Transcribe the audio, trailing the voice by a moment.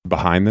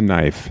Behind the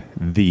Knife,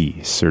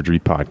 the surgery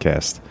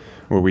podcast,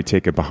 where we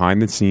take a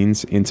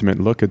behind-the-scenes,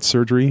 intimate look at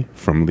surgery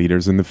from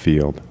leaders in the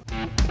field.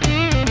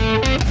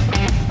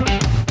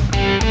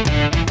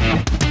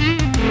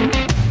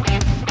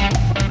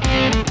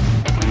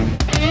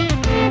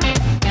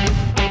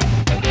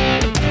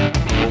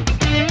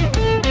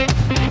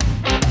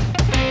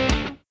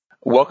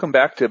 Welcome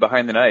back to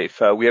Behind the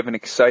Knife. We have an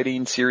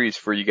exciting series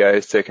for you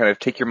guys to kind of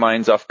take your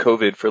minds off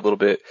COVID for a little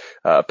bit.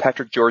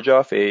 Patrick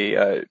Georgioff,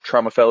 a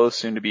trauma fellow,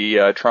 soon to be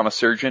a trauma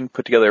surgeon,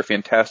 put together a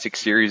fantastic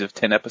series of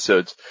 10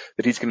 episodes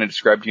that he's going to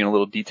describe to you in a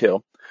little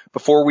detail.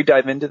 Before we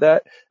dive into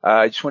that,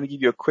 I just want to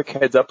give you a quick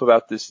heads up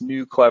about this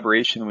new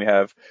collaboration we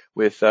have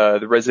with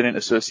the Resident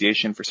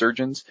Association for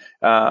Surgeons.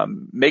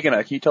 Megan,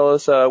 can you tell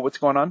us what's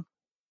going on?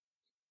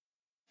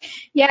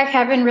 Yeah,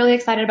 Kevin, really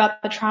excited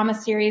about the trauma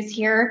series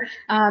here.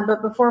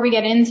 But before we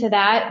get into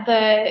that,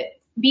 the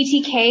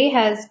BTK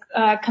has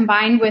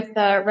combined with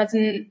the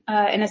Resident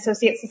and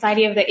Associate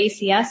Society of the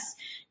ACS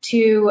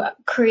to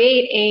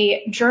create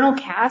a journal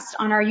cast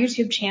on our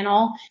YouTube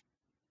channel,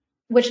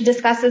 which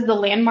discusses the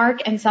landmark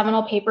and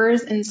seminal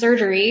papers in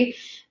surgery.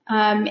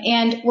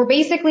 And we're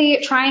basically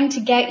trying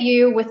to get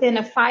you within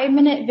a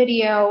 5-minute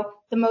video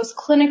the most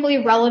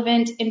clinically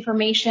relevant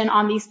information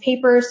on these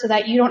papers so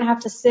that you don't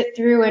have to sit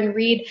through and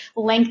read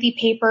lengthy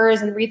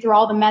papers and read through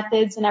all the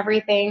methods and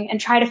everything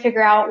and try to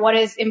figure out what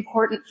is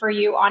important for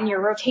you on your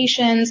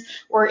rotations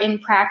or in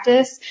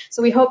practice.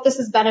 So we hope this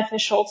is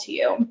beneficial to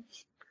you.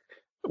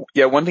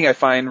 Yeah, one thing I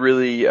find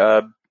really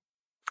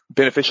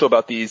beneficial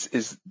about these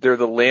is they're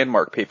the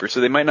landmark papers. So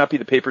they might not be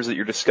the papers that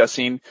you're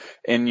discussing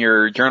in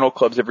your journal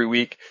clubs every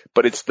week,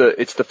 but it's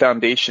the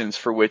foundations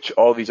for which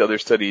all these other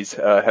studies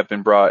have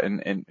been brought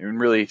and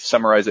really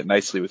summarize it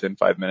nicely within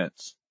 5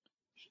 minutes.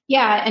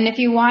 Yeah, and if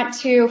you want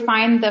to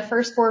find the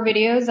first 4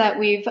 videos that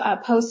we've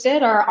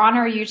posted or on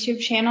our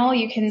YouTube channel,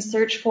 you can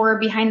search for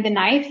Behind the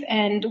Knife,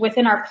 and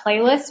within our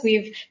playlist,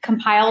 we've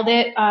compiled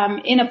it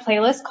in a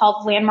playlist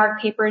called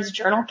Landmark Papers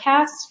Journal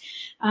Cast.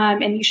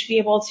 And you should be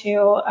able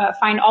to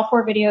find all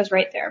 4 videos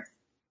right there.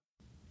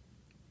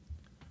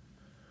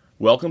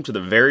 Welcome to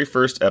the very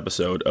first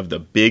episode of the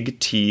Big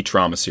T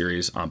Trauma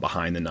Series on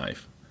Behind the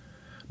Knife.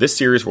 This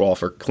series will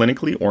offer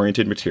clinically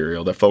oriented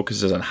material that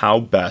focuses on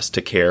how best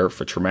to care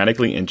for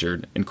traumatically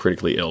injured and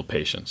critically ill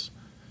patients.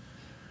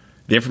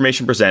 The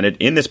information presented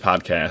in this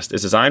podcast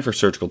is designed for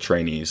surgical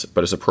trainees,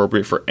 but is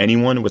appropriate for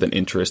anyone with an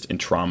interest in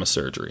trauma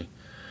surgery.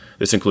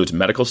 This includes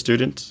medical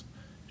students,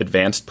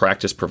 advanced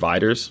practice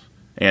providers,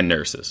 and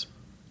nurses.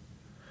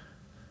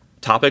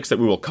 Topics that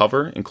we will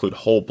cover include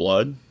whole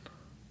blood,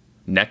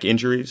 neck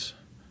injuries,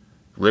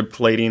 rib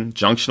plating,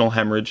 junctional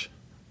hemorrhage,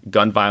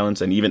 gun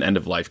violence, and even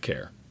end-of-life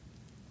care.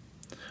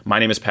 My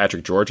name is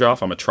Patrick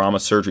Georgioff. I'm a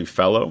trauma surgery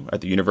fellow at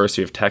the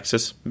University of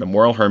Texas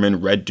Memorial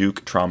Hermann Red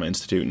Duke Trauma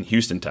Institute in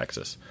Houston,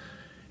 Texas.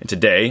 And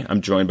today,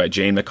 I'm joined by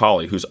Jane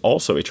McCauley, who's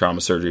also a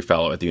trauma surgery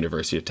fellow at the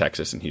University of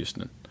Texas in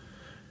Houston.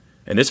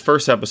 In this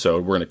first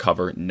episode, we're going to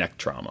cover neck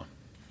trauma.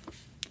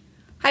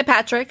 Hi,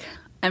 Patrick.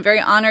 I'm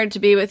very honored to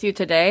be with you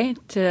today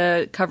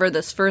to cover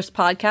this first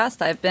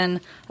podcast. I've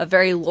been a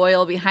very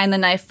loyal Behind the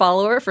Knife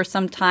follower for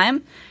some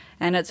time,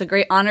 and it's a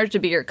great honor to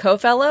be your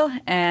co-fellow,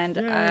 and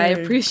Yay. I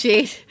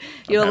appreciate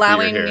you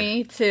allowing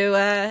me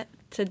to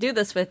do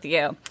this with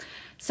you.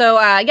 So,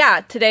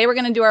 today we're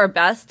going to do our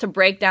best to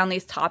break down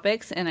these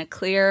topics in a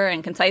clear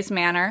and concise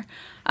manner.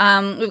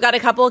 We've got a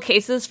couple of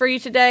cases for you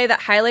today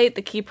that highlight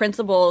the key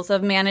principles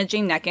of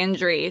managing neck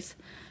injuries.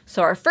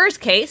 So our first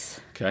case,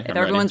 if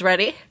everyone's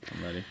ready.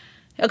 I'm ready.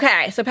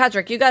 Okay, so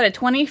Patrick, you got a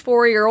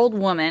 24-year-old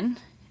woman,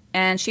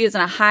 and she is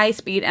in a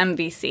high-speed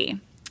MVC.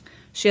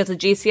 She has a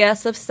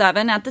GCS of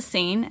 7 at the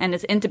scene and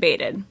is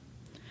intubated.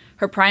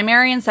 Her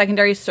primary and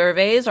secondary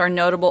surveys are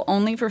notable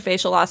only for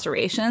facial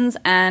lacerations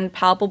and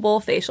palpable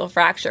facial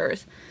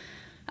fractures.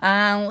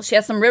 She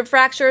has some rib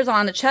fractures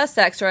on the chest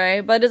x-ray,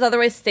 but is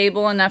otherwise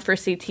stable enough for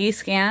CT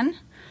scan.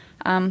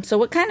 So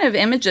what kind of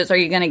images are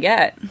you going to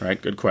get? All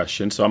right, good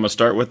question. So I'm going to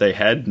start with a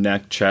head,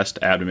 neck, chest,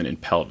 abdomen, and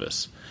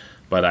pelvis.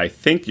 But I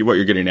think what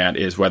you're getting at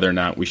is whether or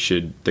not we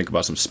should think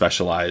about some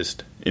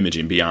specialized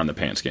imaging beyond the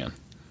pan scan.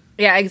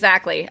 Yeah,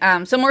 exactly.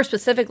 So more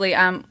specifically,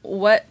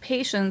 what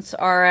patients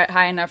are at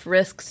high enough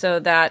risk so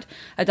that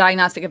a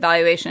diagnostic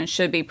evaluation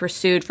should be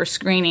pursued for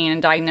screening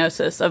and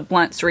diagnosis of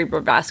blunt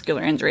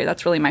cerebrovascular injury?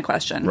 That's really my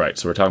question. Right.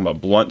 So we're talking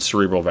about blunt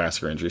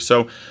cerebrovascular injury.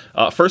 So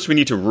first we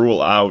need to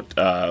rule out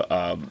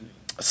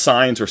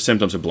signs or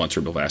symptoms of blunt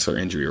cerebrovascular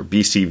injury, or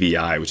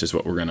BCVI, which is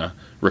what we're going to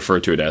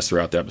refer to it as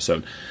throughout the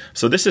episode.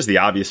 So this is the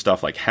obvious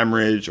stuff like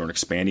hemorrhage or an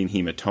expanding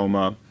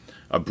hematoma,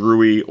 a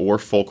bruit, or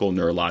focal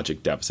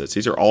neurologic deficits.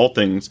 These are all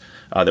things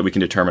that we can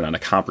determine on a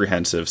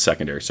comprehensive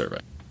secondary survey.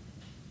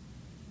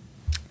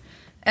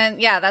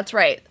 And yeah, that's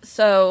right.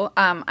 So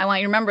I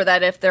want you to remember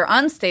that if they're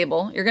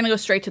unstable, you're going to go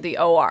straight to the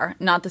OR,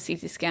 not the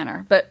CT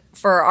scanner. But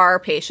for our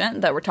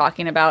patient that we're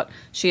talking about,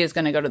 she is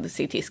going to go to the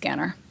CT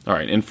scanner. All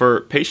right. And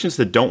for patients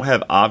that don't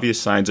have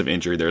obvious signs of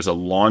injury, there's a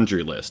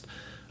laundry list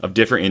of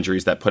different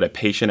injuries that put a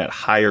patient at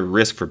higher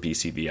risk for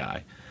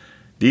BCVI.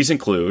 These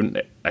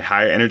include a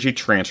high energy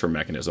transfer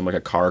mechanism, like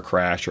a car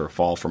crash or a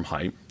fall from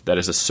height, that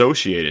is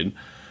associated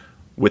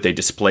with a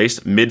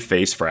displaced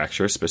mid-face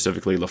fracture,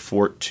 specifically Le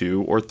Fort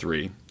 2 or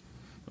 3,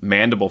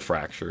 mandible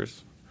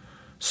fractures,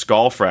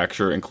 skull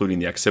fracture, including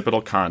the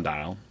occipital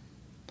condyle,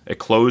 a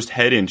closed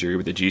head injury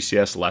with a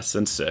GCS less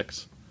than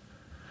 6,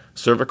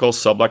 cervical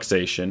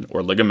subluxation or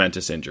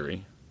ligamentous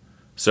injury,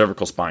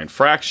 cervical spine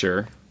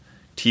fracture,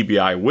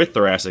 TBI with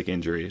thoracic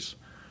injuries,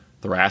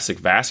 thoracic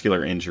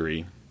vascular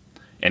injury,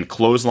 and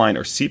clothesline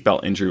or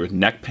seatbelt injury with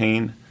neck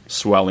pain,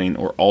 swelling,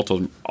 or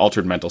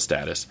altered mental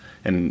status,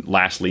 and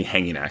lastly,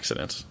 hanging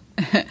accidents.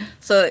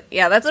 So,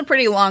 yeah, that's a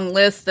pretty long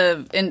list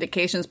of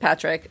indications,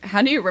 Patrick.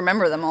 How do you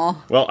remember them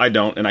all? Well, I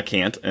don't, and I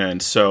can't, and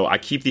so I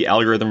keep the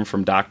algorithm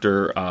from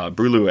Dr.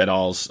 Brulu et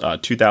al.'s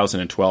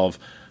 2012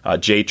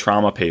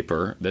 J-Trauma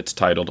paper that's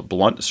titled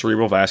Blunt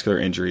Cerebral Vascular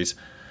Injuries,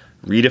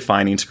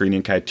 Redefining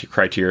Screening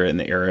Criteria in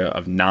the Area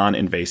of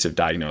Non-Invasive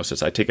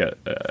Diagnosis. I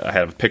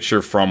have a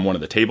picture from one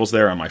of the tables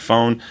there on my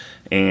phone,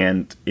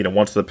 and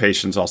once the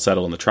patient's all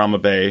settled in the trauma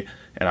bay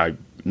and I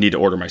need to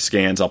order my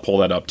scans, I'll pull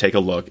that up, take a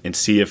look, and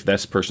see if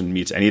this person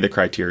meets any of the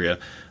criteria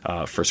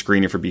for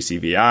screening for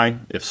BCVI.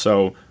 If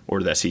so,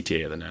 order that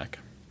CTA of the neck.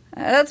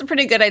 That's a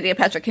pretty good idea,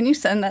 Patrick. Can you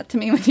send that to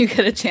me when you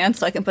get a chance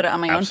so I can put it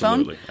on my own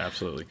phone?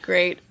 Absolutely.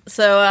 Great.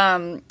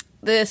 So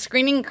the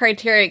screening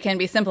criteria can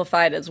be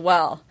simplified as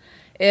well.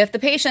 If the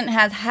patient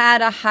has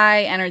had a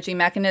high energy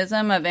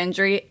mechanism of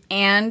injury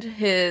and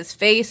his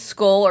face,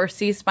 skull, or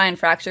C-spine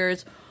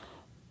fractures,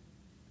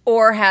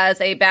 or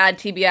has a bad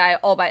TBI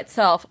all by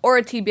itself, or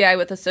a TBI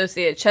with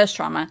associated chest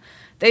trauma,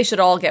 they should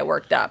all get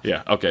worked up.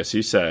 Yeah, okay, so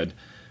you said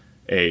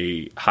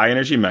a high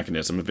energy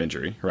mechanism of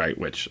injury, right,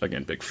 which,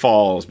 again, big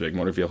falls, big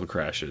motor vehicle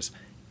crashes,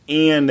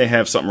 and they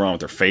have something wrong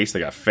with their face. They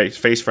got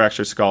face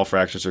fractures, skull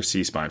fractures, or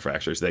C-spine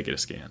fractures. They get a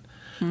scan.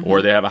 Mm-hmm.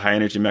 Or they have a high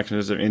energy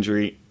mechanism of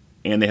injury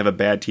and they have a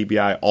bad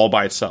TBI all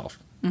by itself.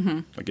 Mm-hmm.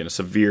 Again, a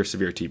severe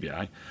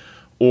TBI.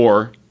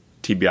 Or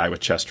TBI with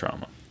chest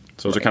trauma.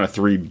 So those are kind of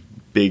three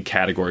big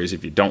categories.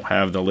 If you don't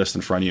have the list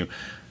in front of you,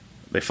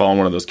 they fall in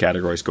one of those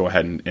categories, go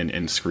ahead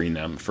and screen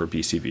them for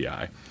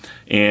BCVI.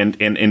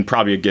 And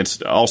probably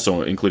against,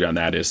 also included on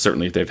that is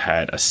certainly if they've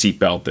had a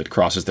seatbelt that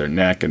crosses their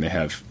neck and they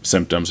have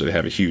symptoms or they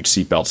have a huge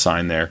seatbelt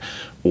sign there,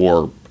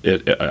 or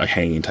a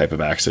hanging type of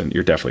accident,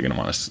 you're definitely going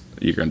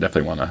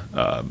to want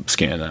to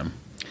scan them.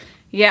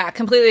 Yeah,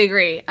 completely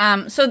agree.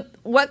 So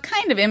what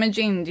kind of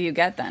imaging do you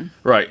get then?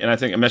 Right, and I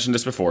think I mentioned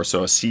this before,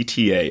 so a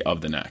CTA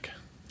of the neck.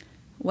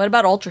 What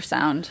about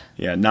ultrasound?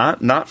 Yeah,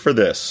 not for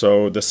this.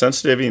 So the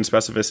sensitivity and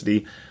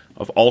specificity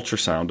of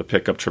ultrasound to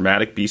pick up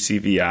traumatic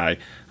BCVI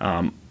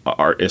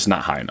is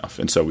not high enough,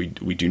 and so we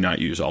do not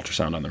use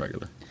ultrasound on the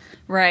regular.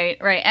 Right.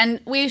 And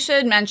we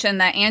should mention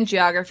that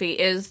angiography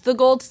is the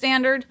gold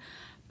standard,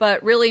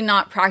 but really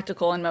not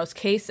practical in most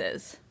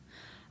cases.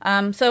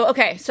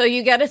 So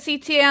you get a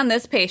CTA on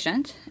this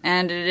patient,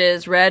 and it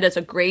is read as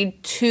a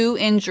grade 2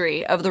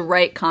 injury of the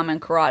right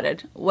common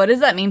carotid. What does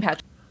that mean,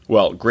 Patrick?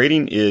 Well,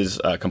 grading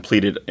is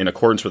completed in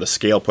accordance with a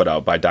scale put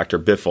out by Dr.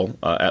 Biffle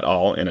et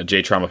al. In a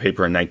J-Trauma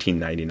paper in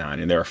 1999,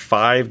 and there are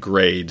 5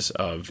 grades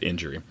of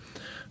injury.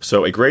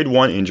 So a grade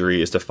 1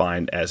 injury is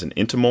defined as an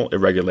intimal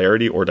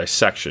irregularity or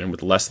dissection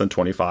with less than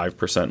 25%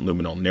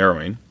 luminal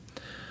narrowing,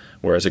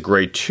 whereas a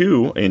grade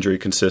 2 injury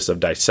consists of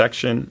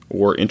dissection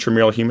or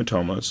intramural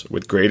hematomas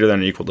with greater than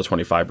or equal to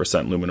 25%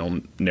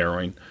 luminal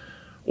narrowing,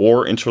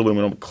 or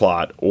intraluminal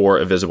clot, or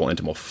a visible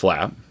intimal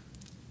flap.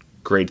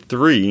 Grade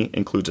 3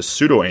 includes a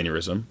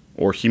pseudoaneurysm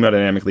or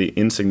hemodynamically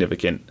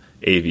insignificant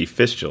AV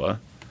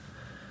fistula.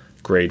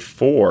 Grade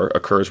 4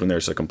 occurs when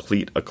there's a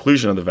complete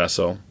occlusion of the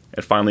vessel.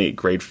 And finally,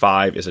 grade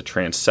 5 is a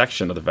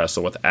transection of the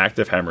vessel with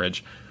active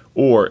hemorrhage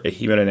or a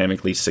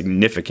hemodynamically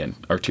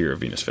significant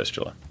arteriovenous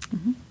fistula.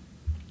 Mm-hmm.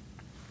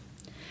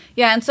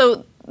 Yeah, and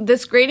so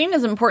this grading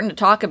is important to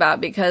talk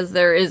about because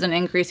there is an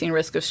increasing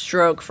risk of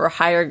stroke for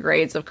higher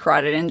grades of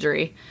carotid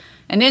injury.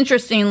 And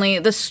interestingly,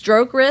 the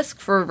stroke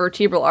risk for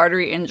vertebral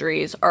artery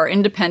injuries are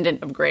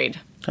independent of grade.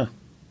 Huh.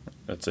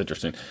 That's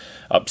interesting.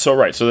 So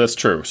that's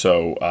true.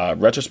 So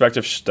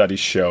retrospective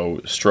studies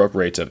show stroke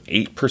rates of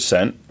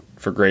 8%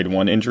 for grade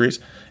 1 injuries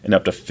and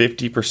up to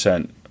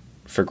 50%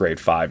 for grade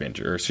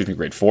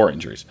 4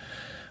 injuries.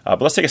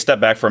 But let's take a step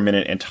back for a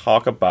minute and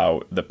talk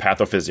about the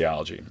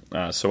pathophysiology.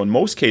 So in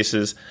most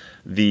cases,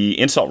 the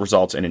insult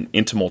results in an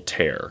intimal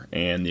tear,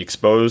 and the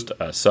exposed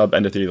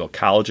subendothelial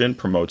collagen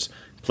promotes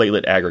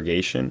platelet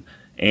aggregation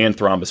and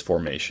thrombus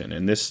formation.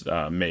 And this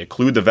may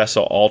occlude the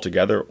vessel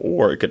altogether,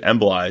 or it could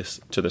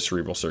embolize to the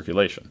cerebral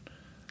circulation.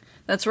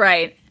 That's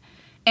right.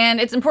 And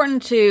it's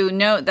important to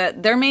note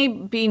that there may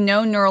be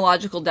no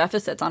neurological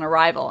deficits on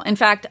arrival. In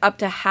fact, up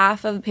to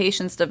half of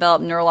patients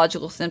develop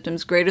neurological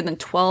symptoms greater than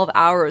 12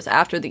 hours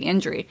after the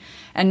injury.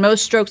 And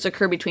most strokes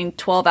occur between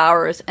 12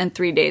 hours and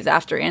 3 days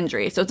after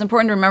injury. So it's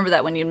important to remember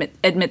that when you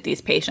admit these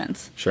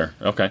patients. Sure.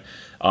 Okay.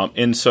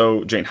 And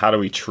so, Jane, how do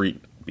we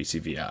treat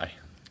BCVI?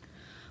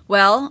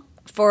 Well,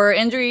 for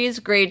injuries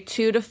grade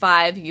 2 to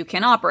 5, you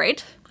can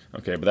operate.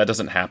 Okay, but that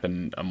doesn't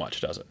happen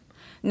much, does it?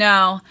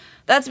 No,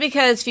 that's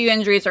because few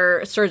injuries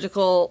are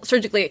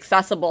surgically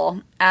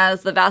accessible,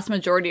 as the vast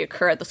majority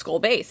occur at the skull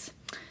base.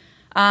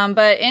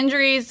 But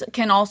injuries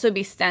can also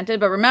be stented,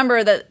 but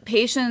remember that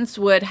patients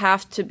would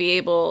have to be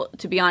able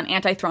to be on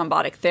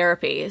antithrombotic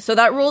therapy. So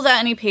that rules out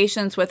any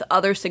patients with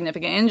other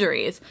significant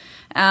injuries.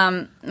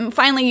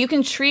 Finally, you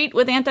can treat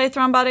with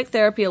antithrombotic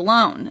therapy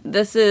alone.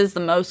 This is the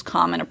most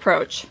common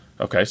approach.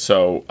 Okay,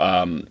 so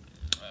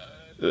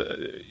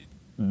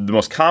the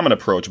most common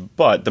approach,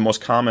 but the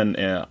most common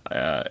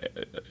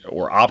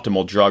or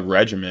optimal drug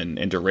regimen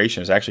and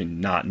duration is actually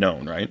not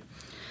known, right?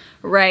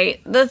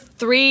 Right. The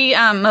three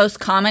most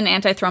common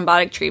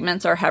antithrombotic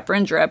treatments are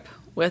heparin drip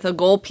with a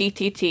goal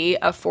PTT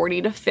of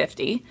 40 to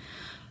 50,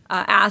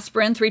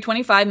 aspirin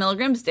 325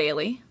 milligrams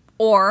daily,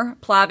 or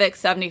Plavix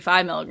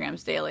 75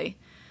 milligrams daily.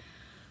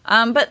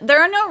 But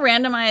there are no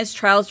randomized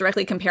trials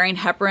directly comparing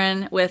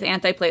heparin with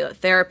antiplatelet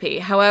therapy.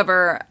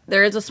 However,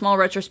 there is a small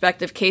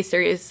retrospective case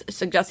series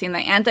suggesting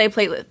that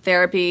antiplatelet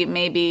therapy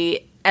may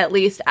be at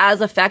least as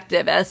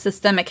effective as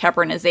systemic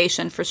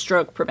heparinization for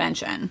stroke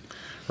prevention.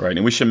 Right,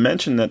 and we should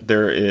mention that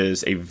there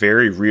is a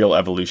very real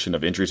evolution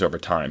of injuries over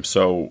time.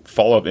 So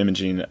follow-up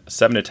imaging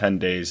 7 to 10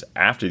 days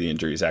after the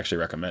injury is actually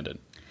recommended.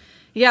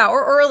 Yeah,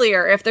 or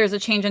earlier if there's a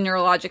change in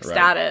neurologic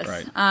status.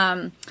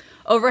 Right.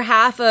 Over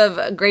half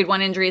of grade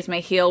 1 injuries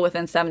may heal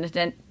within 7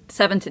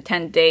 to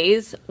 10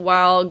 days,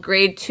 while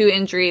grade 2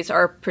 injuries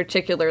are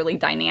particularly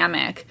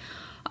dynamic,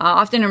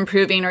 often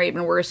improving or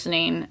even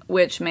worsening,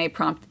 which may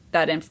prompt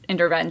that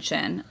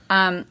intervention.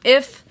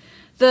 If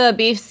the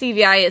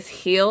BCVI is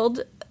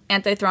healed,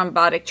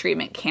 antithrombotic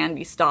treatment can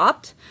be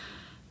stopped.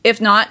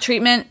 If not,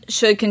 treatment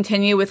should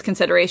continue with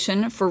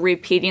consideration for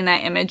repeating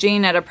that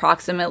imaging at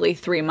approximately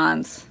 3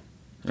 months.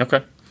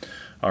 Okay.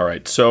 All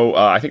right. So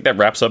I think that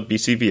wraps up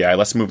BCVI.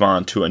 Let's move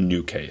on to a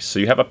new case. So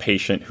you have a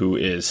patient who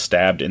is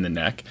stabbed in the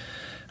neck.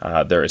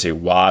 There is a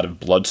wad of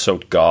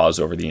blood-soaked gauze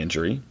over the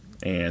injury,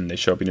 and they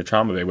show up in your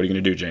trauma bay. What are you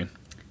going to do, Jane?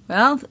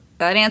 Well,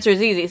 that answer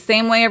is easy.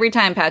 Same way every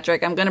time,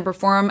 Patrick. I'm going to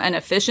perform an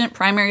efficient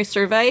primary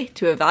survey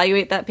to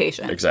evaluate that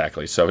patient.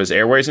 Exactly. So his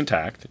airway is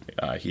intact.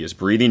 He is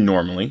breathing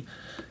normally.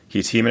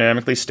 He's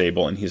hemodynamically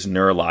stable, and he's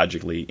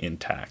neurologically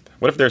intact.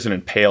 What if there's an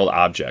impaled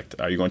object?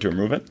 Are you going to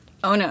remove it?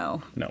 Oh,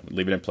 no. No,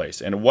 leave it in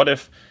place. And what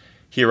if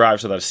he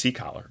arrives without a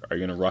C-collar? Are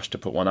you going to rush to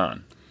put one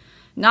on?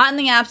 Not in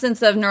the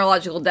absence of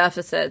neurological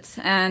deficits,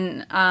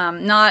 and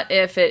not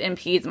if it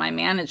impedes my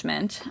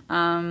management.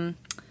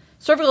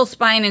 Cervical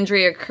spine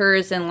injury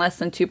occurs in less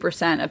than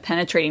 2% of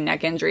penetrating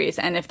neck injuries,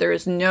 and if there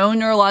is no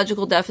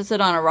neurological deficit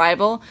on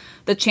arrival,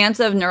 the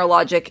chance of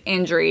neurologic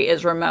injury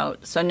is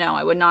remote. So no,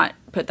 I would not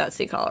put that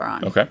C-collar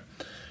on. Okay.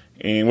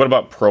 And what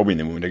about probing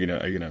the wound? Are you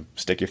gonna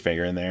stick your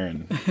finger in there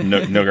and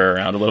nugger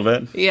around a little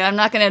bit? Yeah, I'm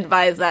not going to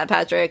advise that,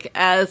 Patrick,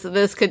 as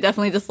this could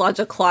definitely dislodge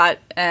a clot,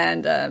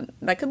 and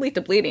that could lead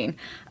to bleeding.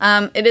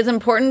 It is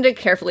important to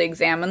carefully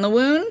examine the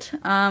wound,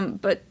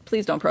 but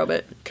please don't probe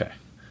it. Okay,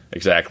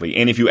 exactly.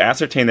 And if you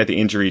ascertain that the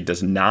injury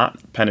does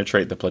not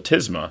penetrate the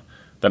platysma,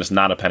 then it's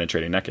not a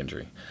penetrating neck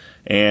injury.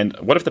 And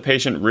what if the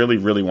patient really,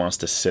 really wants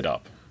to sit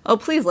up? Oh,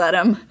 please let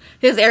him.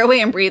 His airway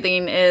and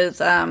breathing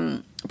is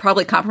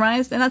probably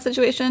compromised in that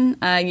situation.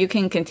 You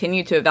can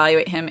continue to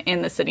evaluate him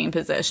in the sitting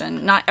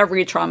position. Not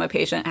every trauma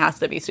patient has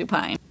to be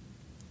supine.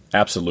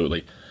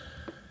 Absolutely.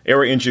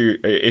 Airway injury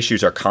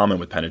issues are common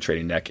with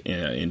penetrating neck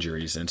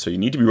injuries, and so you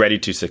need to be ready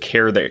to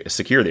secure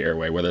the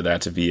airway, whether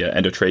that's via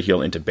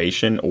endotracheal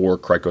intubation or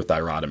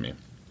cricothyrotomy.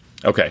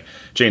 Okay,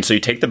 Jane, so you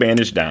take the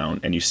bandage down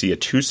and you see a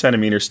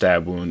 2-centimeter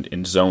stab wound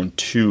in zone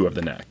 2 of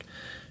the neck.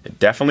 It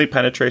definitely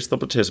penetrates the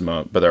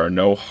platysma, but there are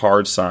no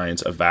hard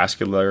signs of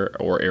vascular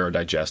or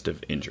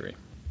aerodigestive injury.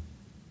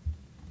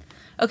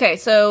 Okay,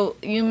 so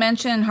you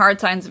mentioned hard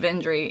signs of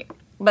injury,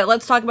 but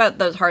let's talk about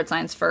those hard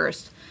signs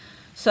first.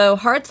 So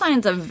hard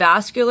signs of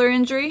vascular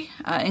injury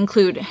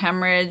include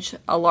hemorrhage,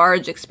 a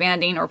large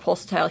expanding or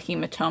pulsatile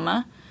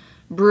hematoma,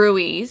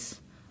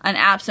 bruise, an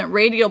absent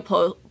radial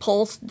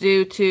pulse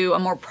due to a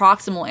more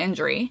proximal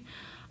injury,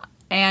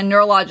 and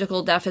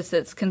neurological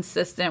deficits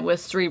consistent with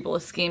cerebral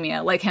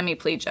ischemia, like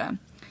hemiplegia.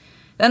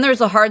 Then there's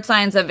the hard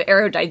signs of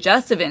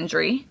aerodigestive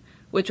injury,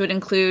 which would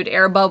include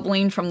air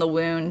bubbling from the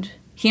wound,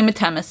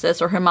 hematemesis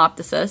or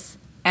hemoptysis,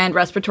 and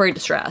respiratory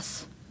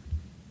distress.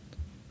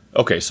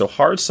 Okay, so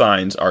hard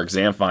signs are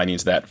exam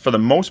findings that, for the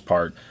most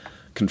part,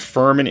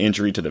 confirm an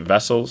injury to the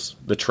vessels,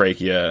 the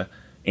trachea,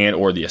 and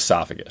or the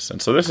esophagus. And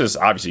so this is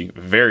obviously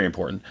very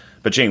important.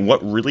 But Jane,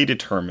 what really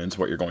determines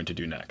what you're going to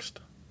do next?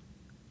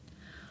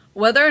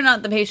 Whether or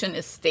not the patient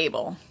is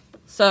stable.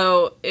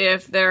 So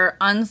if they're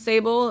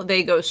unstable,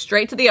 they go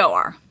straight to the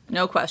OR,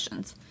 no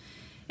questions.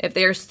 If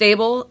they are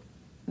stable,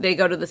 they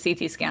go to the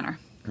CT scanner.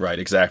 Right,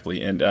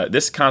 exactly. And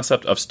this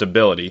concept of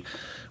stability,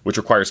 which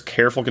requires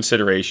careful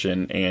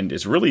consideration and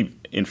is really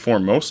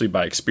informed mostly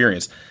by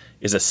experience,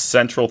 is a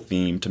central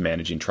theme to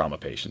managing trauma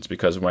patients,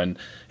 because when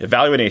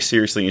evaluating a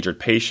seriously injured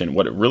patient,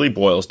 what it really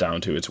boils down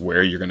to is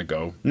where you're going to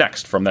go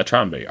next from that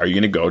trauma bay. Are you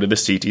going to go to the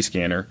CT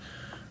scanner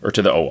or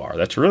to the OR?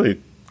 That's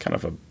really kind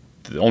of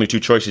the only two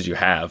choices you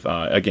have,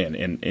 again,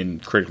 in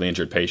critically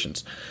injured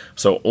patients.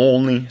 So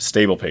only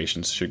stable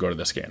patients should go to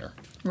the scanner.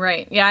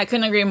 Right. Yeah, I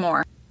couldn't agree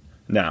more.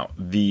 Now,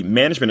 the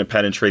management of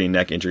penetrating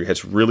neck injury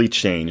has really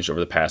changed over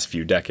the past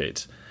few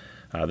decades.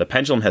 The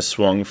pendulum has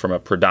swung from a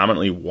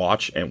predominantly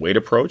watch and wait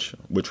approach,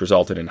 which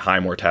resulted in high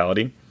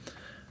mortality,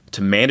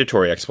 to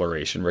mandatory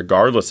exploration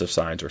regardless of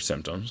signs or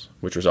symptoms,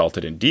 which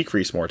resulted in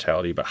decreased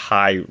mortality but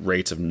high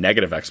rates of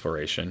negative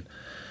exploration,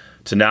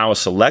 to now a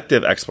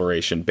selective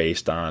exploration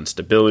based on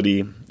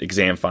stability,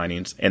 exam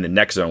findings, and the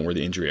neck zone where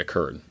the injury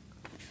occurred.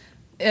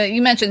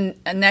 You mentioned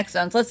neck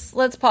zones.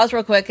 Let's pause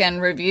real quick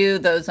and review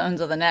those zones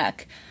of the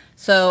neck.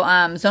 So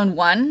zone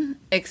 1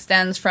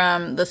 extends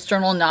from the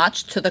sternal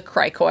notch to the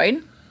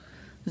cricoid.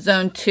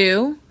 Zone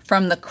 2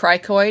 from the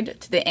cricoid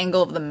to the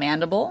angle of the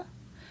mandible.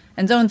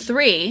 And zone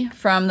 3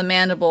 from the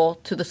mandible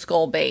to the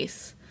skull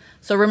base.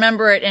 So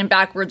remember it in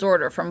backwards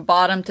order. From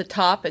bottom to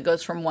top, it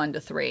goes from 1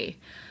 to 3.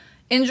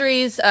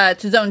 Injuries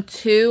to zone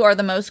 2 are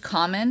the most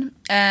common,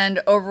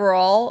 and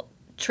overall,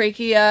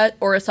 trachea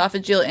or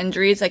esophageal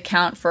injuries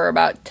account for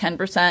about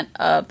 10%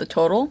 of the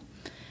total.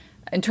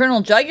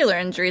 Internal jugular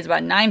injuries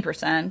about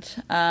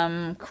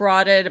 9%,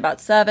 carotid about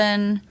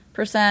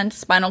 7%,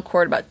 spinal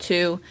cord about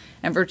 2%,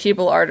 and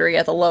vertebral artery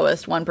at the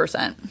lowest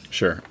 1%.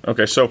 Sure.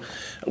 Okay, so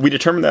we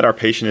determined that our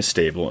patient is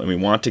stable and we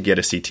want to get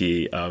a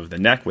CTA of the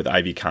neck with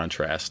IV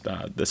contrast.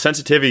 The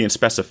sensitivity and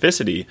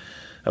specificity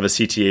of a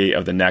CTA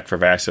of the neck for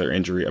vascular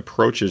injury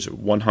approaches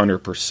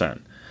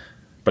 100%,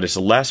 but it's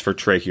less for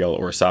tracheal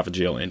or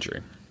esophageal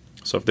injury.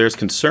 So if there's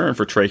concern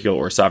for tracheal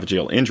or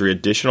esophageal injury,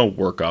 additional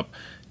workup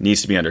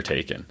needs to be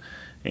undertaken.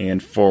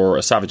 And for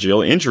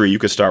esophageal injury, you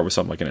could start with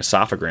something like an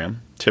esophagram,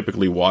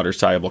 typically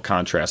water-soluble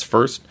contrast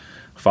first,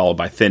 followed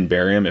by thin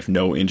barium if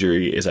no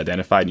injury is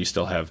identified and you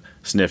still have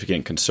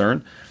significant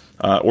concern,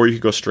 or you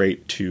could go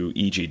straight to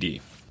EGD.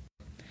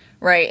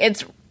 Right.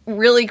 It's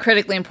really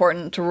critically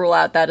important to rule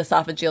out that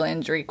esophageal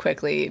injury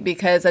quickly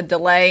because a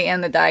delay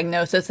in the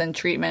diagnosis and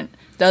treatment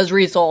does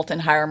result in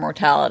higher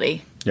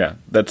mortality. Yeah,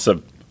 that's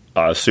a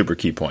super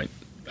key point.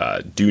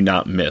 Do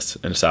not miss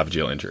an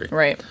esophageal injury.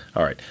 Right.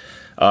 All right.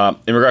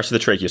 In regards to the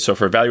trachea, so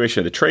for evaluation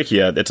of the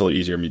trachea, that's a little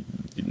easier. I mean,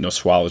 no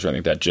swallows or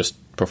anything like that. Just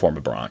perform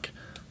a bronch.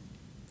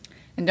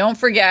 And don't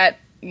forget,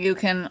 you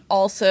can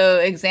also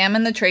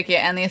examine the trachea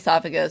and the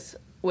esophagus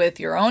with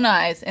your own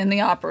eyes in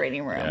the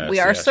operating room. Yes, we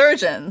are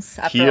surgeons,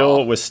 after all.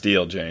 Heal with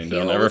steel, Jane.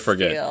 Don't ever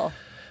forget. Steel.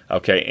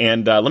 Okay,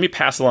 and let me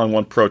pass along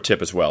one pro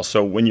tip as well.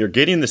 So when you're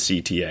getting the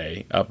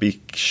CTA,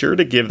 be sure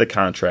to give the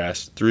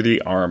contrast through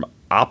the arm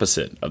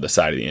opposite of the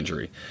side of the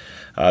injury.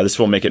 This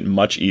will make it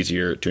much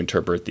easier to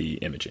interpret the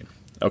imaging.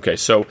 Okay,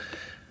 so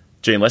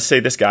Jane, let's say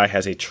this guy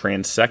has a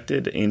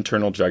transected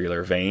internal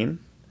jugular vein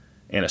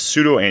and a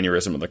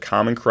pseudoaneurysm of the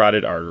common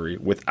carotid artery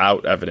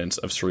without evidence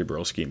of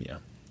cerebral ischemia.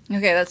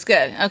 Okay, that's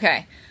good.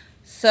 Okay,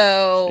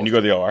 so... And you go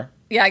to the OR?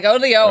 Yeah, I go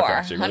to the OR,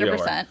 okay, so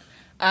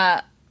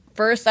 100%.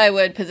 First, I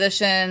would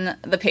position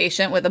the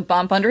patient with a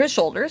bump under his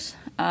shoulders.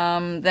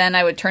 Then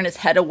I would turn his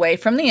head away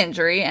from the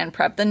injury and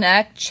prep the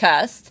neck,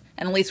 chest,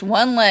 and at least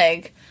one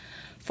leg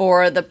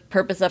for the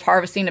purpose of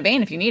harvesting a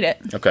vein if you need it.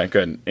 Okay,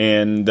 good.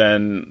 And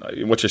then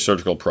what's your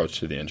surgical approach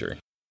to the injury?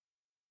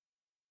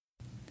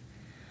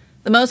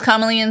 The most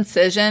commonly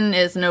incision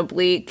is an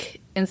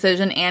oblique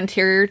incision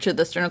anterior to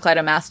the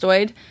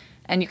sternocleidomastoid,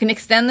 and you can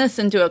extend this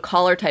into a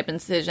collar-type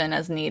incision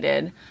as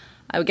needed.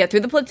 I would get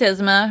through the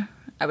platysma,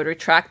 I would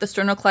retract the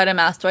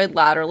sternocleidomastoid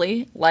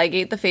laterally,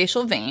 ligate the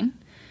facial vein,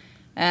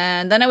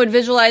 and then I would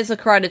visualize the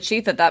carotid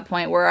sheath at that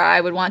point where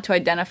I would want to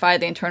identify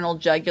the internal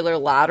jugular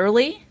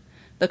laterally,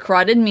 the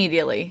carotid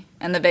medially,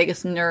 and the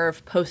vagus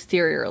nerve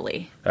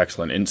posteriorly.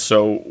 Excellent. And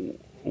so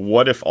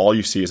what if all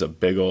you see is a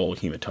big old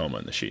hematoma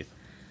in the sheath?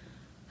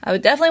 I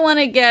would definitely want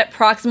to get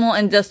proximal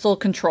and distal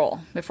control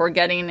before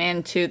getting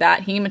into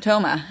that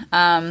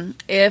hematoma.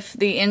 If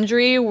the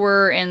injury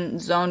were in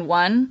zone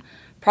 1,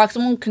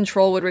 proximal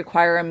control would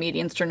require a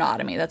median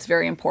sternotomy. That's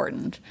very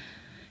important.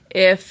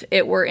 If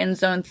it were in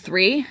zone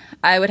 3,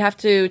 I would have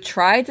to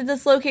try to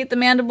dislocate the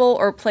mandible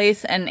or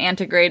place an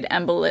antegrade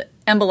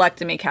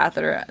embolectomy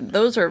catheter.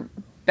 Those are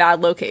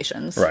bad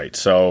locations. Right.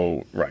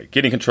 So,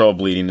 getting control of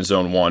bleeding in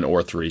zone 1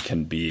 or 3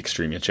 can be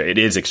extremely it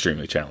is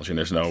extremely challenging.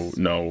 There's no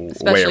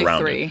way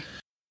around 3. it.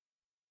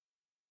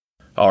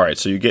 All right.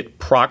 So you get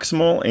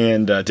proximal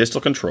and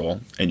distal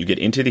control, and you get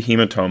into the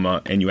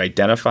hematoma, and you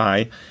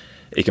identify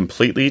a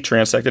completely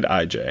transected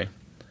IJ,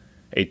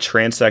 a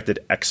transected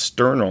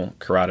external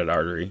carotid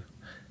artery,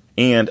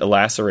 and a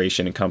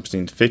laceration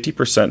encompassing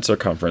 50%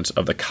 circumference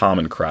of the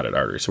common carotid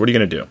artery. So what are you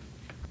going to do?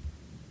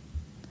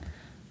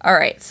 All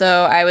right,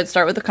 so I would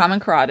start with the common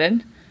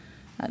carotid.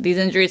 These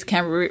injuries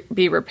can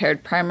be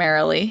repaired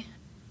primarily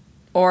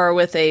or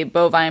with a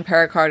bovine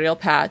pericardial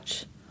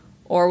patch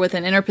or with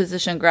an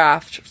interposition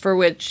graft for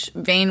which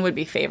vein would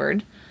be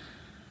favored.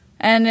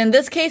 And in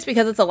this case,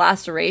 because it's a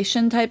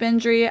laceration type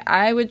injury,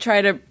 I would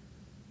try to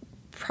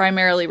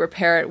primarily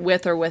repair it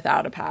with or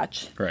without a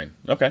patch. Right.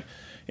 Okay.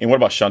 And what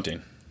about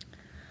shunting?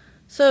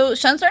 So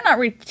shunts are not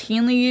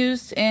routinely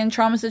used in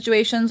trauma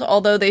situations,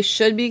 although they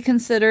should be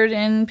considered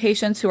in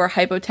patients who are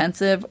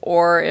hypotensive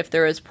or if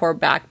there is poor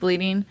back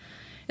bleeding.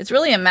 It's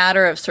really a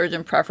matter of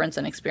surgeon preference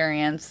and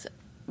experience,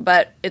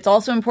 but it's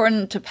also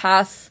important to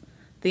pass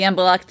the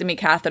embolectomy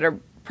catheter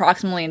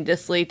proximally and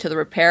distally to the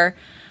repair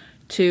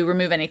to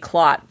remove any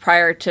clot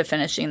prior to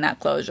finishing that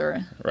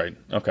closure. Right.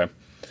 Okay.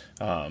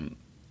 And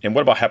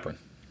what about heparin?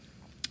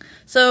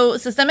 So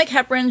systemic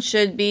heparin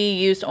should be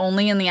used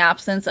only in the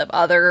absence of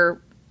other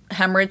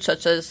hemorrhage,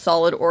 such as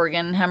solid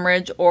organ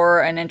hemorrhage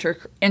or an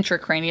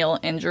intracranial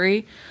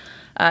injury.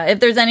 If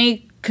there's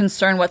any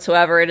concern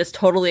whatsoever, it is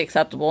totally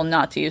acceptable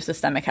not to use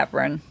systemic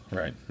heparin.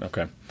 Right.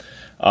 Okay.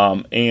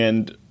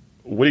 And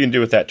what are you going to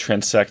do with that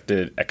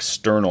transected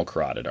external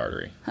carotid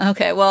artery?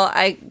 Okay, well,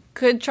 I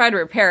could try to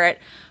repair it,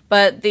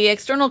 but the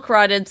external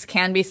carotids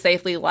can be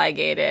safely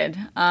ligated.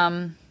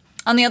 On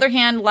the other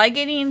hand,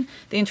 ligating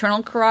the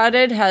internal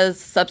carotid has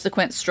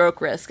subsequent stroke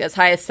risk as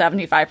high as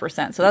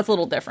 75%, so that's a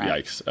little different.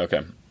 Yikes.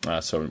 Okay.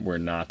 So we're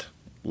not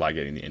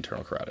ligating the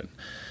internal carotid.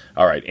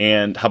 All right.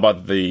 And how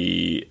about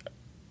the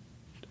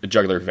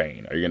jugular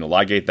vein? Are you going to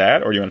ligate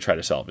that, or do you want to try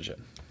to salvage it?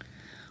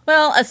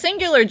 Well, a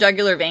singular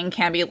jugular vein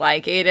can be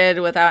ligated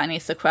without any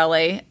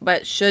sequelae,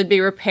 but should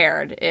be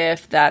repaired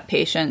if that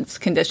patient's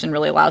condition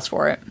really allows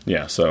for it.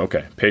 Yeah, so,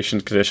 okay.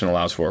 Patient's condition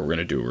allows for it. We're going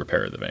to do a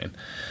repair of the vein.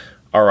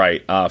 All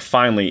right.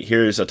 Finally,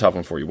 here's a tough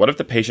one for you. What if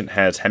the patient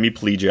has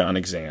hemiplegia on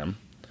exam,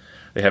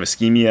 they have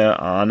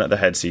ischemia on the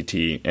head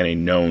CT, and a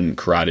known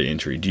carotid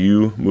injury? Do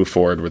you move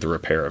forward with the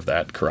repair of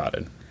that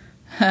carotid?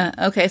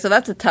 Okay, so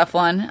that's a tough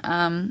one.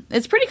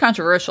 It's pretty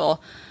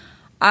controversial.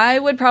 I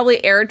would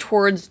probably err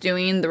towards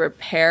doing the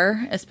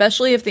repair,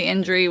 especially if the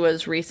injury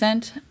was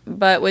recent,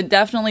 but would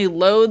definitely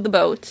load the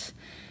boat,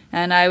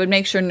 and I would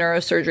make sure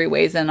neurosurgery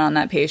weighs in on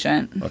that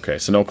patient. Okay,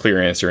 so no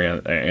clear answer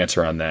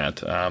on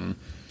that.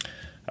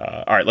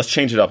 All right, let's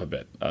change it up a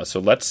bit. So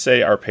let's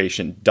say our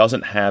patient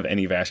doesn't have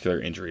any vascular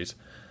injuries,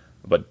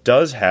 but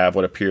does have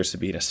what appears to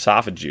be an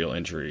esophageal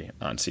injury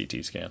on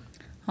CT scan.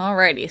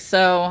 Alrighty,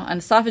 so an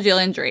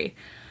esophageal injury.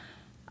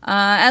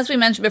 As we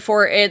mentioned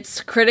before,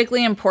 it's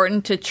critically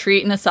important to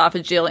treat an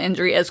esophageal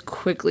injury as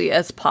quickly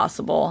as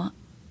possible.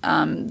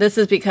 This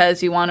is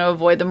because you want to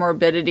avoid the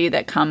morbidity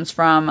that comes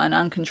from an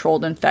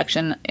uncontrolled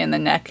infection in the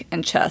neck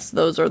and chest.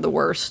 Those are the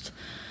worst.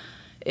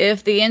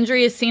 If the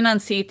injury is seen on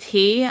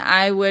CT,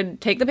 I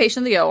would take the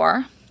patient to the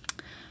OR.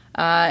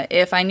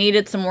 If I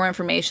needed some more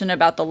information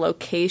about the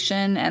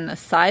location and the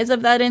size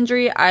of that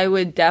injury, I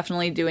would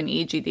definitely do an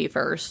EGD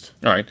first.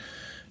 All right.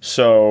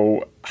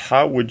 So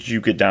how would you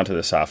get down to the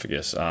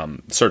esophagus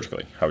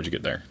surgically? How would you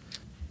get there?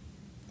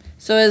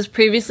 So as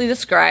previously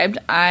described,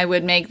 I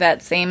would make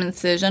that same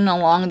incision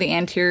along the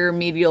anterior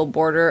medial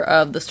border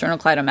of the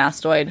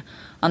sternocleidomastoid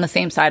on the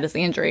same side as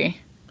the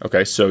injury.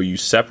 Okay, so you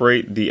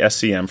separate the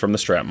SCM from the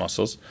strap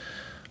muscles.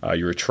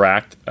 You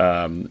retract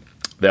the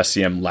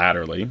SCM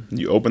laterally.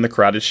 You open the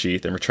carotid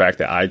sheath and retract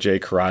the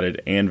IJ,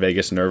 carotid, and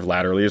vagus nerve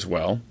laterally as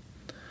well.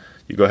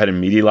 You go ahead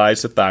and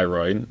medialize the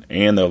thyroid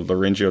and the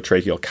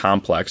laryngeotracheal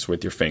complex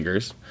with your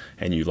fingers,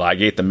 and you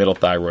ligate the middle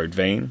thyroid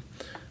vein,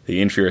 the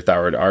inferior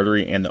thyroid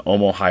artery, and the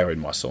omohyoid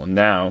muscle. And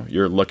now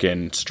you're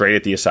looking straight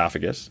at the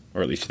esophagus,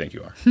 or at least you think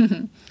you are.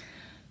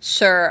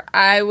 Sure.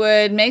 I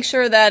would make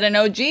sure that an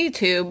OG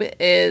tube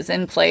is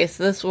in place.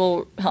 This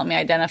will help me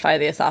identify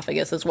the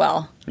esophagus as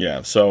well.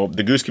 Yeah, so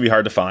the goose can be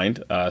hard to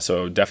find,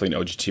 so definitely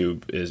an OG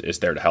tube is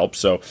there to help.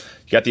 So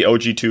you got the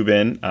OG tube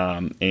in,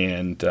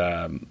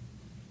 and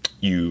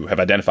you have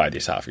identified the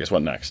esophagus.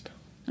 What next?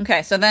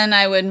 Okay, so then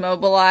I would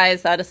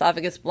mobilize that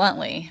esophagus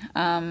bluntly.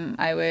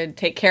 I would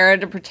take care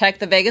to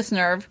protect the vagus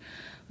nerve,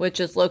 which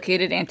is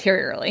located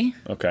anteriorly.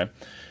 Okay,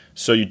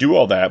 so you do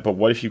all that, but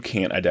what if you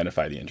can't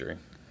identify the injury?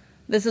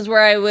 This is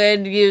where I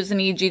would use an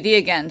EGD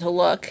again to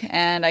look,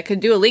 and I could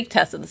do a leak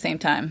test at the same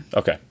time.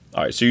 Okay.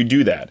 All right, so you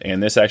do that,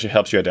 and this actually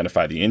helps you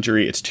identify the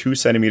injury. It's 2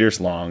 centimeters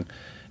long,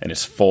 and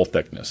it's full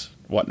thickness.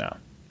 What now?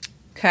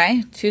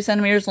 Okay, 2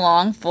 centimeters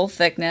long, full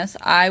thickness.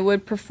 I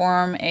would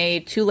perform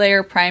a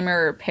 2-layer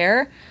primary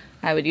repair.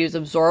 I would use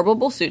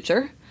absorbable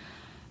suture.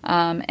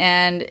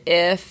 And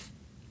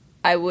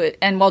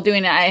while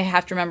doing it, I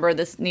have to remember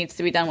this needs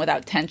to be done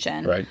without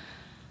tension. Right.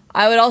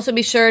 I would also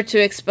be sure to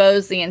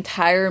expose the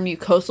entire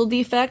mucosal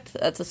defect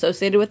that's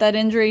associated with that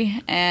injury,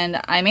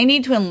 and I may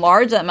need to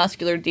enlarge that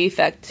muscular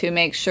defect to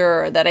make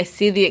sure that I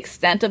see the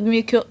extent of the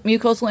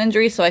mucosal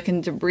injury so I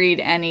can debride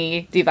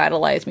any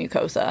devitalized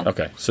mucosa.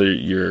 Okay, so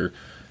you're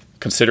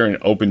considering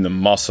opening the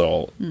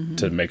muscle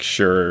to make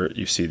sure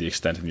you see the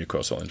extent of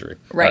mucosal injury.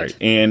 Right. All right.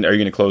 And are you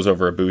going to close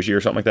over a bougie or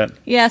something like that?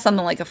 Yeah,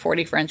 something like a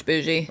 40 French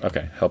bougie.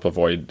 Okay, help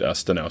avoid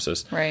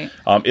stenosis. Right.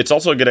 It's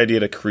also a good idea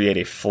to create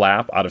a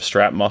flap out of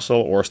strap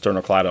muscle or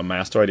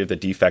sternocleidomastoid if the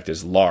defect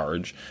is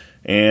large.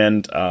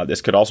 And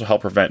this could also help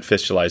prevent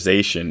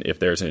fistulization if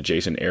there's an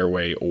adjacent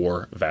airway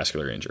or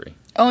vascular injury.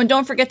 Oh, and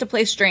don't forget to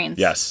place drains.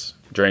 Yes,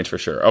 drains for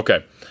sure.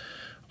 Okay.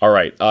 All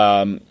right.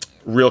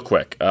 Real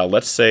quick,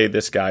 let's say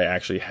this guy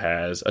actually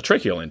has a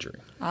tracheal injury.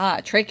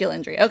 Tracheal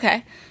injury.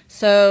 Okay.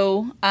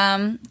 So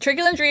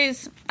tracheal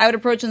injuries, I would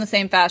approach in the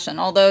same fashion,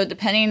 although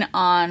depending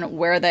on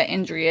where that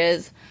injury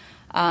is,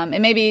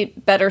 it may be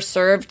better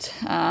served.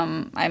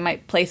 I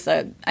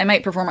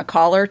might perform a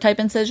collar type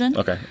incision.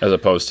 Okay, as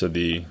opposed to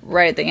the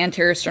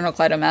anterior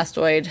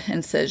sternocleidomastoid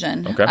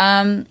incision.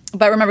 Okay.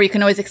 But remember, you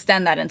can always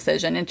extend that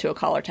incision into a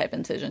collar type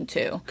incision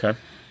too. Okay.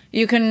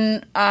 You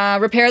can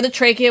repair the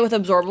trachea with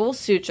absorbable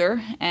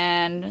suture,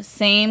 and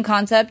same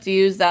concept,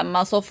 use that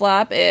muscle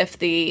flap if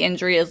the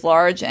injury is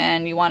large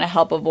and you want to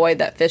help avoid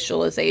that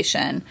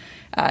fistulization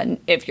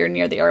if you're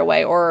near the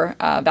airway or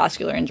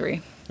vascular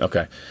injury.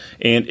 Okay.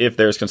 And if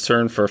there's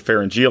concern for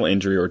pharyngeal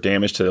injury or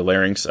damage to the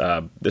larynx,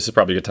 this is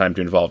probably a good time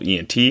to involve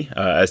ENT,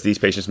 as these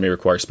patients may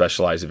require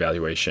specialized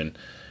evaluation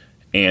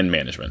and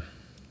management.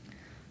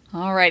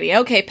 Alrighty.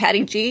 Okay,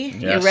 Patty G,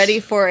 Yes. You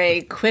ready for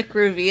a quick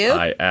review?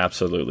 I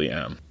absolutely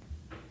am.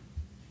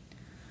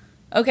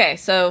 Okay,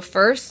 so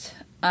first,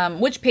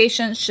 which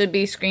patients should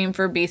be screened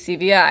for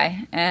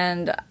BCVI?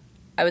 And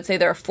I would say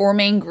there are 4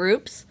 main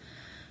groups.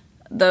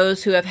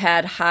 Those who have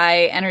had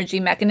high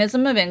energy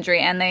mechanism of injury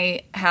and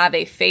they have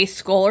a face,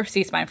 skull, or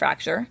C-spine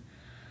fracture.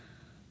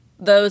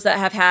 Those that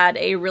have had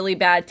a really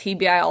bad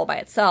TBI all by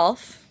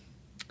itself.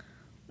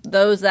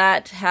 Those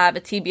that have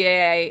a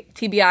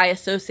TBI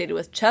associated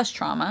with chest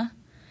trauma.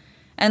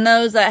 And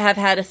those that have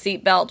had a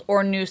seatbelt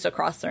or noose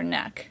across their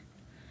neck.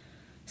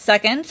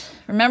 Second,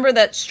 remember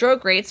that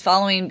stroke rates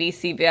following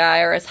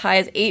BCVI are as high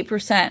as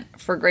 8%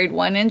 for grade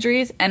 1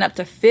 injuries and up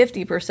to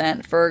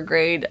 50% for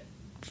grade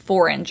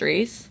 4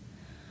 injuries.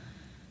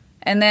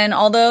 And then,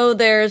 although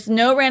there's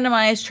no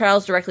randomized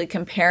trials directly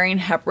comparing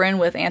heparin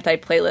with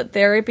antiplatelet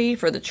therapy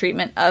for the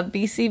treatment of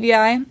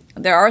BCVI,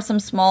 there are some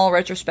small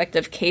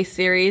retrospective case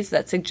series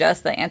that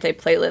suggest that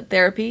antiplatelet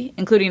therapy,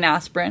 including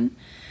aspirin,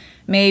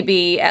 may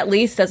be at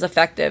least as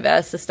effective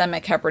as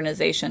systemic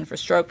heparinization for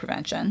stroke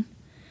prevention.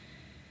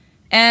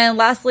 And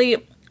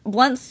lastly,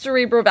 blunt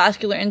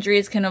cerebrovascular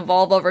injuries can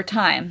evolve over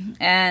time,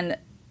 and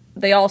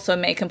they also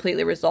may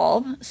completely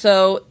resolve.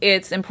 So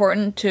it's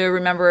important to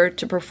remember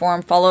to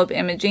perform follow-up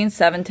imaging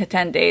 7 to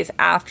 10 days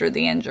after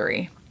the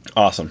injury.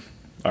 Awesome.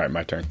 All right,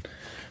 my turn.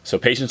 So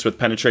patients with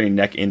penetrating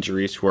neck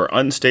injuries who are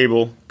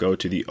unstable go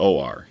to the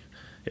OR.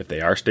 If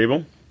they are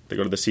stable, they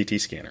go to the CT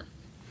scanner.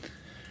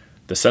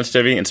 The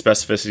sensitivity and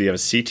specificity of a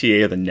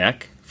CTA of the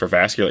neck for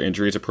vascular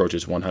injuries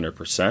approaches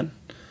 100%,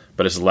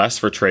 but is less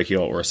for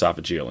tracheal or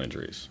esophageal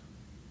injuries.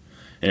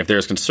 And if there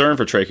is concern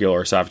for tracheal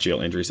or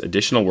esophageal injuries,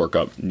 additional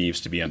workup needs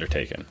to be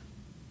undertaken.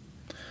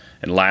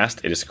 And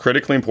last, it is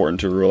critically important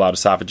to rule out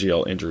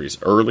esophageal injuries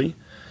early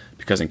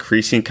because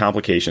increasing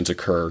complications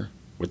occur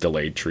with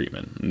delayed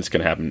treatment. And this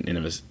can happen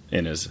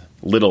in as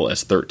little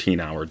as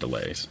 13-hour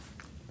delays.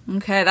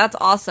 Okay, that's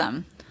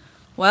awesome.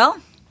 Well,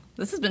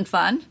 this has been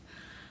fun.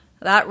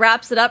 That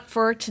wraps it up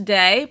for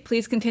today.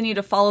 Please continue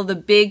to follow the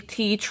Big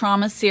T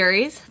Trauma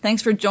series.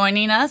 Thanks for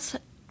joining us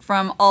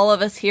from all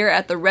of us here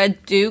at the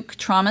Red Duke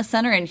Trauma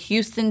Center in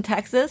Houston,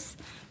 Texas.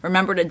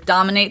 Remember to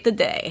dominate the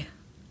day.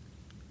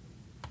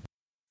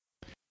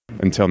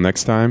 Until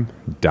next time,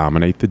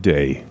 dominate the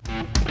day.